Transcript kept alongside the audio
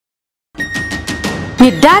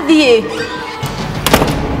Ni daddy.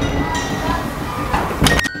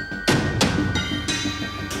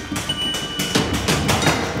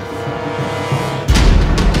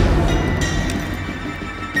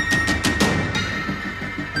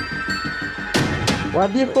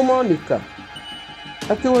 Wathiĩ kũ Monica?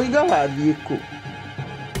 Atĩ woiga wathiĩ kũ?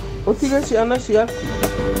 Ũtige ciana ciaku.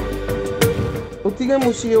 Ũtige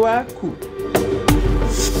mũciĩ waku.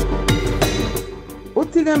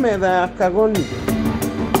 Ũtige metha ya Kagoni.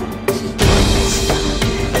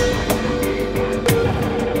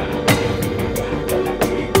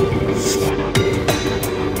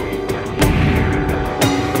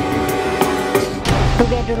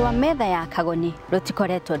 Rũgendo rwa metha ya Kagoni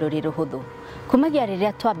rũtikoretwo rũrĩ rũhũthũ. Kumagia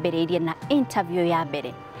rĩrĩa twambĩrĩirie na interview ya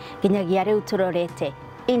mbere nginyagia rĩu tũrorete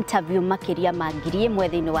interview makiria ma 1000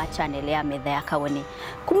 thĩinĩ wa channel ya metha ya Kagoni.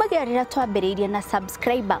 Kumagia rĩrĩa twambĩrĩirie na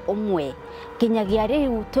subscriber ũmwe nginyagia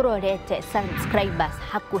rĩu tũrorete subscribers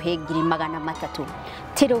hakuhĩ 300,000.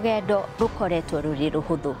 Ti rũgendo rũkoretwo rũrĩ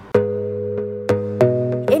rũhũthũ.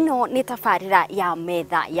 Ino nĩ tabarĩra ya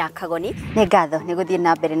metha ya Kagoni. Nĩ ngatho nĩ gũthiĩ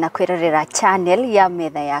na mbere na kwĩrorera channel ya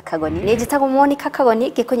metha ya Kagoni. Nĩ njĩtagwo Monica Kagoni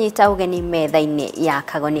ngĩkũnyita ũgeni metha-inĩ ya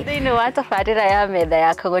Kagoni. Thĩinĩ wa tabarĩra ya metha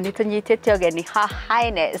ya Kagoni tũnyitĩte ũgeni Her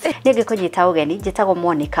Highness. Nĩ ngĩkũnyita ũgeni njĩtagwo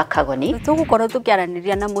Monica Kagoni. Tũgũkorwo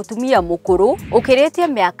tũkĩaranĩria na mũtumia mũkũrũ ũkĩrĩtie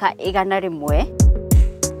mĩaka 100.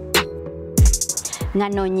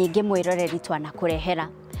 Ng'ano nyingĩ mwĩroreri twanakũrehera.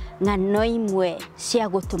 Ng'ano imwe cia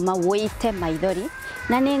gũtũma wĩite maithori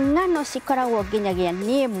na nĩ ng'ano cikoragwo nginyagia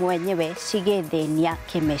niĩ mwenyewe cigĩthĩnia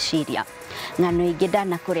kĩmeciria. Ng'ano ingĩ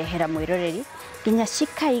ndanakũrehera mwĩroreri nginya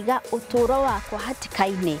cikaiga ũtũũro wakwa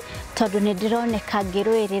hatĩka-inĩ tondũ nĩ ndĩroneka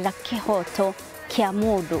ngĩrũĩrĩra kĩhoto kĩa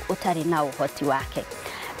mũndũ ũtarĩ na ũhoti wake.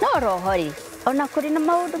 No roho-rĩ, ona kũrĩ na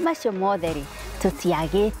maũndũ macio mothe-rĩ,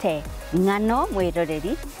 tũtiagĩte ng'ano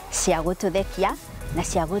mwĩroreri cia gũtũthekia na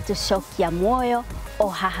cia gũtũcokia muoyo o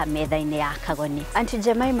haha metha-inĩ ya Kagoni. Auntie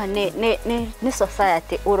Jemima nĩ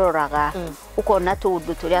society uroraga ukona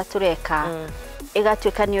tũũndũ tũrĩa tureka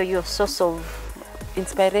igatuĩka nĩ your source of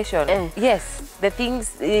inspiration. Yes, the things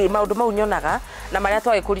maundu mau nyonaga na maria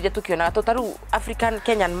twagĩkũrire tukionaga tutaru African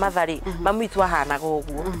Kenyan mother mamu itu ahanaga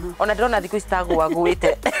ũguo. Ona ndĩrona thikũ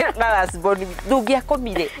citagwagwĩte na rasboni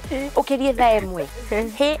ndũngĩakomire ũkĩrie thaa ĩmwe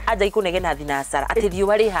he aja ikunegena thinacara atĩ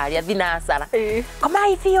riũa rĩ harĩa thinacara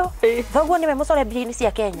komai biũ thoguo nĩwe mũcore mbia-inĩ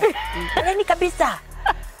cia Kenya nĩ kabisa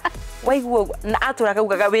waiguo na atũraga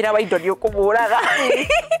ugaga wĩra wa indo nĩ ũkũmũraga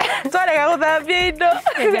twarega gũthambia indo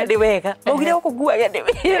nĩ wega maugire gũkũnguaga nĩ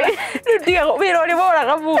wĩra rĩu ndiga wĩra ũrĩ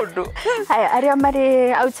woraga mũndũ. Haya, arĩa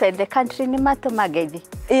marĩ outside the country nĩ matũmageithi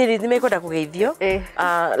nĩ mekwenda kũgeithio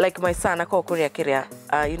like my son akorwo kũrĩa kĩrĩa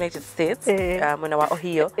United States mwena wa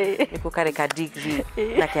Ohio nĩkuo kareka degree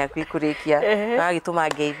na kĩaku kũrĩkia agĩtũma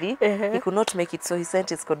ngeithi he could not make it so he sent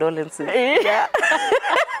his condolences.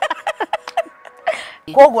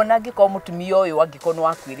 Koguo na ngĩkorwo mũtumia ũyũ angĩkorwo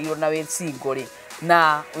wakwĩrĩirwo na wĩ single rĩ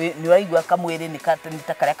na nĩ waigua kamwĩrĩ nĩ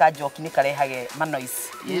ta karĩa ka njoki nĩ karehage manoice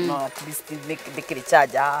no at least ndĩkĩrĩ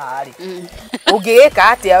charger harĩ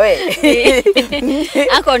ũngĩgĩka atĩa we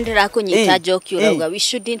akondera kũnyita njoki urauga we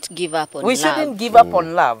shouldn't give up on love. We shouldn't give up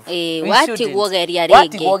on love. Watigwo geria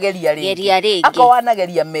rĩngĩ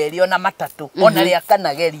akawanageria merĩ ona matatũ ona rĩa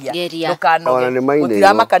kanageria ndũkanoge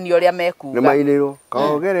gũtiramakania ũrĩa mekuga nĩ mainĩrwo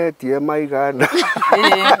kaogeretie maigana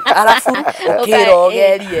arabu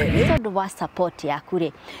kĩrogerie tondũ wa support yaku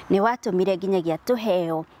rĩ nĩ watũmire nginyagia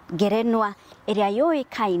tũheo ngerenwa ĩrĩa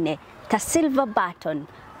yũĩkaine ta silver button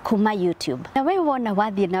kuma YouTube. Na wewe wona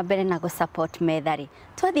wathiĩ na mbere na support metha rĩ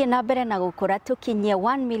twathiĩ na mbere na gũkũra tũkinyie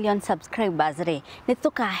 1 million subscribers rĩ nĩ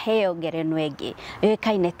tũkaheo ngerenwa ĩngĩ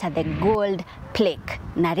yũĩkaine ta the gold plaque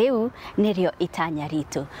na rĩu nĩrĩo itanya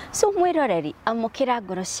ritũ. So mwĩroreri amũkĩra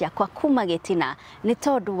ngoro ciakwa kuma gĩtina nĩ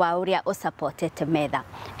tondũ wa ũrĩa ũsupportete metha.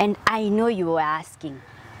 And I know you were asking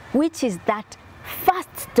which is that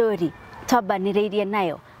first story twabanĩrĩirie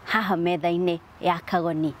nayo haha metha-inĩ ya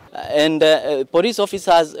Kagoni. And police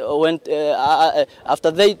officers went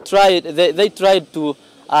after they tried to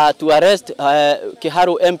arrest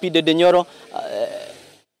Kiharu MP Dedenyoro.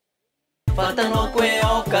 Patano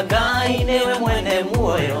kweoka Ngai niwe mwene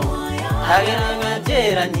muoyo hageraga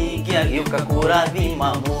njĩra nyingĩ agĩũka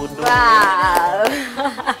kũrathima mũndũ.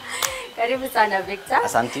 Karibu sana Victor.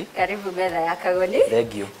 Asante. Karibu metha ya Kagoni.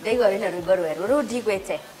 Thank you. Ndaigua wĩna rwĩmbo rwerũ rũu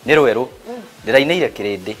ndigwĩte. Nĩ rwerũ. Ndĩrainĩire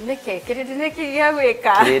kĩrĩndĩ. Nĩkĩ kĩrĩndĩ nĩkĩ gĩa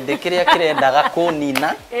gwĩka? Kĩrĩndĩ kĩrĩa kĩrendaga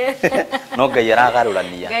kũnina. No Ngai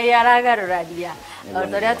aragarũrania. Ngai aragarũrania.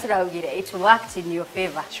 Ũrĩa tũraugire it worked in your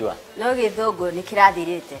favor. Sure. No gĩthũngũ nĩ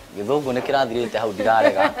kĩrathirĩte. Gĩthũngũ nĩ kĩrathirĩte hau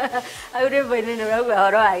ndirarega. Au rwĩmbo-inĩ nĩ ũrauga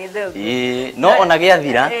ũhoro wa gĩthũngũ. No ona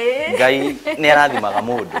gĩathira Ngai nĩ arathimaga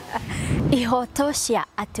mũndũ. Ihoto cia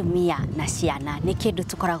atumia na ciana nĩ kĩndũ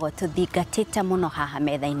tũkoragwo tũthingatĩte mũno haha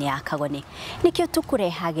metha-inĩ ya Kagoni. Nĩkĩo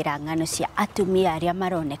tũkũrehagĩra ng'ano cia atumia arĩa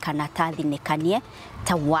maronekana ta thinĩkanie,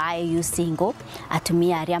 ta why you single,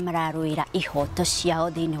 atumia arĩa mararũĩra ihoto ciao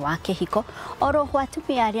thĩinĩ wa kĩhiko, oroho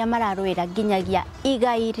atumia arĩa mararũĩra nginyagia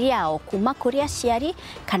igai rĩao kuma kũrĩ aciari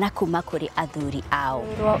kana kuma kũrĩ athuri ao.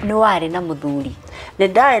 Nĩ warĩ na mũthuri. Nĩ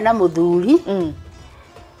ndarĩ na mũthuri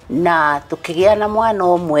na tukigĩa na mwana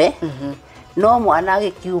ũmwe no mwana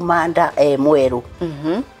agĩkiuma nda mwerũ.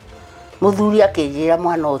 Mũthuri akĩnjĩra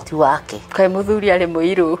mwana ũti wake. Kaĩ mũthuri arĩ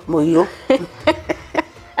mũirũ? Mũirũ.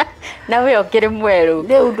 Na we ũkĩrĩ mwerũ.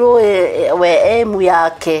 Rĩu ndũĩ we emu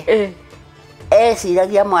yake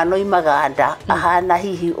eciragia mwana oimaga nda ahana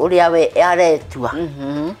hihi ũrĩa we aretua.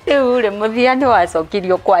 Rĩu rĩ mũthia nĩ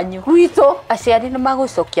wacokirio kwanyu? Gwitũ aciari nĩ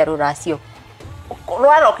magũcokia rũracio?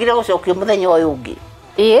 rwarokire gũcokio mũthenya ũyũ ũngĩ.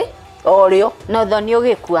 Orĩo no thoni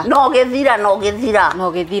ũgĩkua? No gĩthira.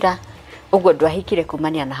 No gĩthira. Ũguo ndwahikire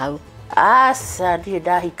kumania na hau? Asa ndiye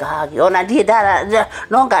ndahika hagi. Ona ndiye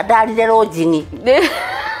no nga ndarire rũnjini.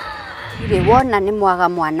 Ire wona nĩ mwaga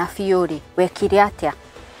mwana biũ rĩ, wekire atĩa?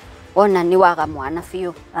 Wona nĩ waga mwana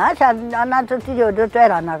biũ. Acha ana tũtirĩ ũndũ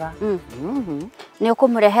tweranaga. Nĩ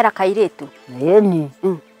ũkũmũrehera kairĩtu? Ĩni.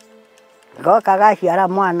 Goka gaciara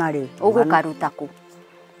mwana rĩ. Ũgũkaruta kũ?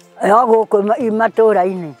 Gũkũ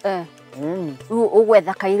imatũra-inĩ. Rĩu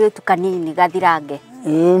ũgwetha kairĩtu kanini gathirange?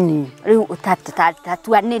 Ĩni. Rĩu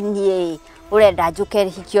tatuanĩnie ũrenda njũke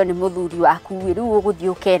hikio nĩ mũthuri waku, rĩu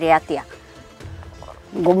ũgũthiĩ ũkere atĩa?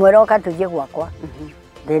 Ngũmwĩra ũka tũthiĩ gwakwa.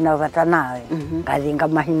 Ndĩna bata nawe. Ngathiĩ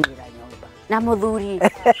ngamahinyĩra nyũmba. Na mũthuri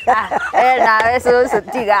nawe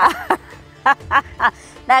cũcũ tiga.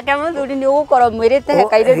 Nake mũthuri nĩ ũgũkorwo mwĩrĩte he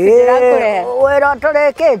kairĩtu ndĩrakũrehe. Wĩra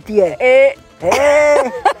tũrĩkĩtie.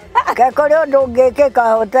 Kũrĩ ũndũ ũngĩkĩka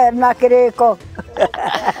ũtarĩ na kĩrĩko.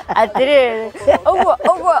 Atĩrĩrĩ,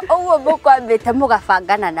 ũguo mũkwambĩte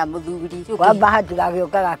mũgabangana na mũthuri? Kwamba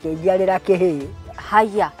hatigagĩũka gakĩnjiarĩra kĩhĩĩ.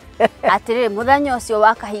 Haya, atĩrĩrĩ, mũthenya ũcio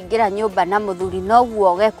wakahingĩra nyũmba na mũthuri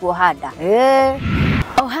noguo ũgekuohanda?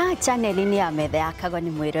 Oha channel-inĩ ya Metha ya Kagoni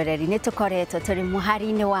mwĩroreri nĩ tũkoretwo tũrĩ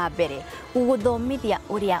mũhari-inĩ wa mbere gũgũthomithia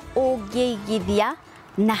ũrĩa ũngĩigithia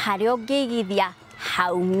na harĩa ũngĩigithia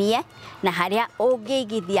haumie na harĩa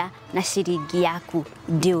ũngĩigithia na ciringi yaku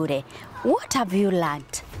ndĩũre. What have you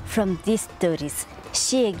learned from these stories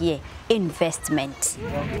ciĩgiĩ investment?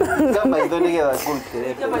 Maitho nĩgetha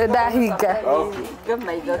ngũrutĩre. Ndahinga.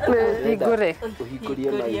 Maitho. Hingũre.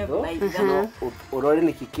 Ũhingũrie maitho. Ũrore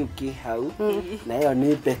nĩkĩ kĩu kĩ hau. Na ĩyo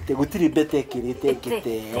nĩ mbete. Gũtirĩ mbete ĩkĩrĩte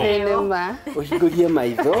ngĩteo. Nĩma. Ũhingũrie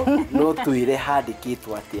maitho no twĩre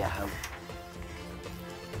handĩkĩtwo atĩa hau.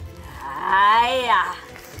 Aya.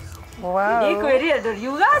 Wow. Nĩkwĩrire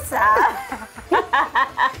ndũriugaca.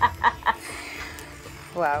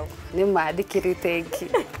 Wow. Nĩmandĩkĩrĩte ĩngĩ.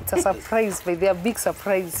 It's a surprise, by the big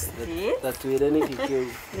surprise. Ta twĩre nĩkĩ kĩu.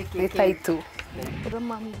 Nĩ taitũ.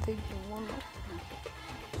 Ũramamũteithia mũno.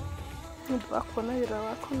 Nĩ ũndũ wa kuona wĩra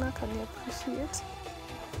waku na akani appreciate.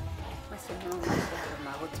 Macio nĩmo maciaro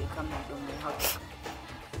ma gũtuĩka mũndũ mwĩhokeku.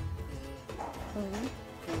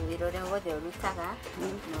 Wĩra ũrĩa wothe ũrutaga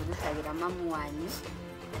na ũrutagĩra mamu wanyu,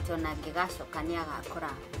 atĩ ona angĩgacoka nĩ agakora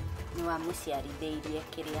nĩ wamũciarithĩirie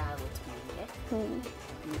kĩrĩa agũtũmĩire.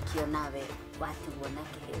 Nĩkĩo nawe watigwo na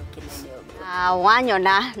kĩheo kĩnene ũguo.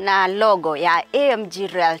 Wanyona na logo ya AMG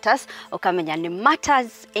Realtors ũkamenya nĩ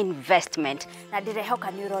Matters Investment. Na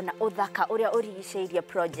ndĩrehoka nĩ ũrona ũthaka ũrĩa ũrigicĩirie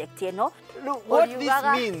project ĩno. What this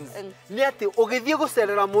means nĩ atĩ ũgĩthiĩ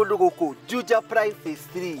gũcerera mũndũ gũkũ Juja Prime Phase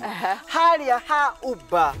 3 harĩa ha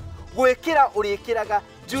Uber gwĩkĩra ũrĩkĩraga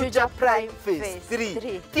Juja Prime Phase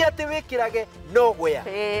 3 ti atĩ wĩkĩrage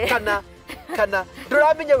nowhere kana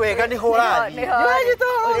ndũramenya wega nĩ horathi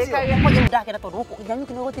ndakĩra tondũ gũkũ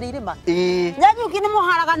Nyanyuki nĩ gũtirĩ irĩma. Nyanyuki nĩ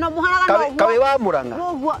mũharagano ũguo. Kawe wa Mũrang'a.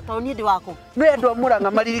 Ũguo tondũ niĩ ndĩ waku. Nĩ andũ a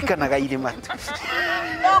Mũrang'a maririkanaga irĩma tu.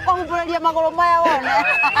 Ũkũhumbũrĩria magũrũ maya wone.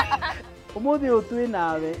 Ũmũthĩ ũyũ twĩ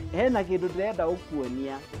nawe hena kĩndũ ndĩrenda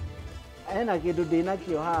gũkuonia. Hena kĩndũ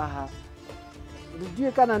ndĩnakĩo haha.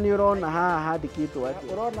 Ndiũĩ kana nĩ ũrona haha handĩkĩtwo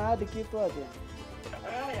atĩa. Ũrona handĩkĩtwo atĩa?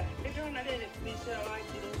 Aya, ndĩrona rĩrĩ mbica wa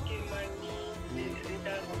Njirũ Kĩmani.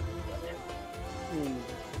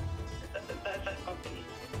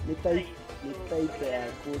 Nĩ taito ya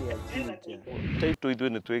kũrĩa Juja. Taito ithuĩ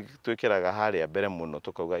nĩ twĩkĩraga harĩa mbere mũno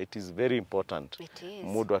tukauga it is very important.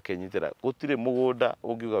 Mũndũ akenyitĩra gũtirĩ mũgũnda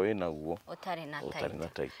ũngiuga wĩ naguo ũtarĩ na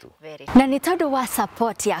taito. Na nĩ tondũ wa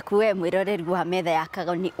support yaku we mwĩroreri wa Metha ya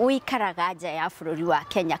Kagoni ũikaraga nja ya bũrũri wa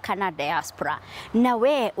Kenya kana diaspora na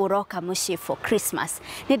we ũroka mũciĩ for Christmas,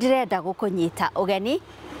 nĩ ndĩrenda gũkũnyita ũgeni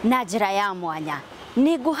na njĩra ya mwanya.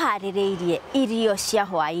 niguharireirie irio cia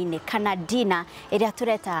hwaini kana dinner iria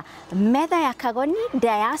tureta Metha ya Kagoni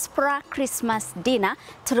Diaspora Christmas Dinner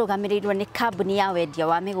turugamirirwo ni kambuni ya wendia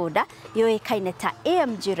wa migunda yoikaine ta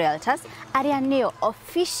AMG Realtors aria nio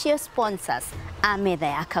official sponsors a Metha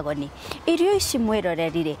ya Kagoni. Irio ici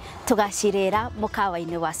mwirorerire tugacirira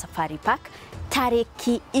mukawa-ini wa Safari Park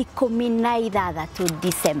tariki 16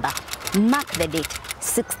 December. Mark the date,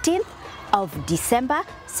 16th of December,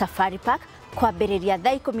 Safari Park, kwambĩrĩria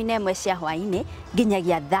thaa 11 cia hwaini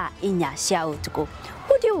nginyagia thaa 4 cia utuku.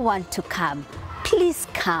 Would you want to come? Please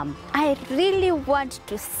come. I really want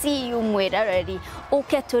to see you mwiroreri.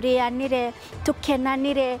 Uke turianire,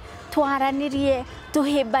 tukenanire, twaranirie,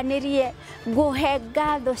 tuhibanirie, guhe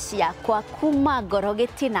ngatho ciakwa kuma ngoro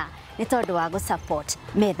gitina ni tondu wa support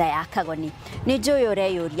Metha ya Kagoni. Ni njui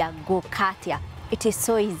ureyuria ngukatia. It is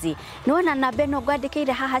so easy. Nuona namba ĩno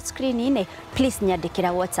ngwandĩkĩire haha screen-inĩ, please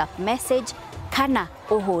nyandĩkĩra WhatsApp message kana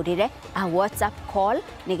ũhũrĩre a WhatsApp call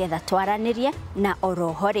nigetha twaranĩrie na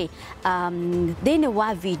orohore thĩinĩ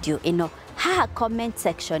wa video ĩno haha comment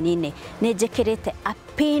section-inĩ nĩ njĩkĩrĩte a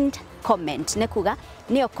pinned comment nĩ kuga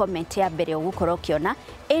nĩyo comment ya mbere ũgũkorwo ũkĩona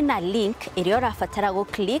ĩna link ĩrĩa ũrabatara gũ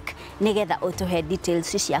click nigetha ũtũhe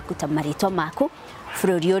details ciaku ta marĩtwa maku,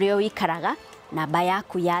 bũrũri ũrĩa ũikaraga, namba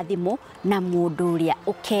yaku ya thimu na mũndũ ũrĩa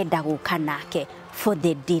ũkenda gũka nake for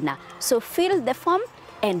the dinner. So fill the form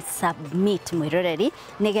and submit mwiroreri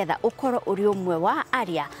nigetha ũkorwo ũrĩ ũmwe wa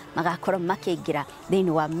arĩa magakorwo makĩingĩra thĩinĩ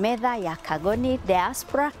wa Metha ya Kagoni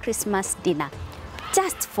Diaspora Christmas Dinner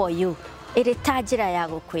just for you. Ĩrĩ ta njĩra ya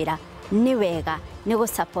gũkwĩra ni wega ni go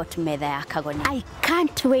support Metha ya Kagoni. I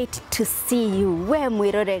can't wait to see you we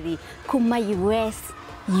mwiroreri kuma US,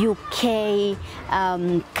 UK,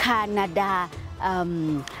 Canada,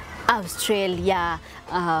 Australia,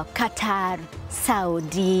 Qatar,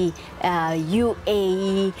 Saudi,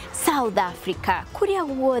 UAE, South Africa, kuria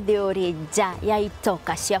guothe uri nja ya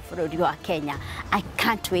itoka cia bũrũri wa Kenya. I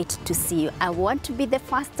can't wait to see you. I want to be the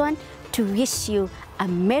first one to wish you a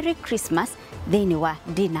Merry Christmas thĩinĩ wa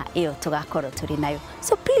dinner ĩyo tugakorwo tũrĩ nayo.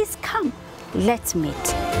 So please come, let's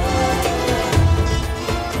meet.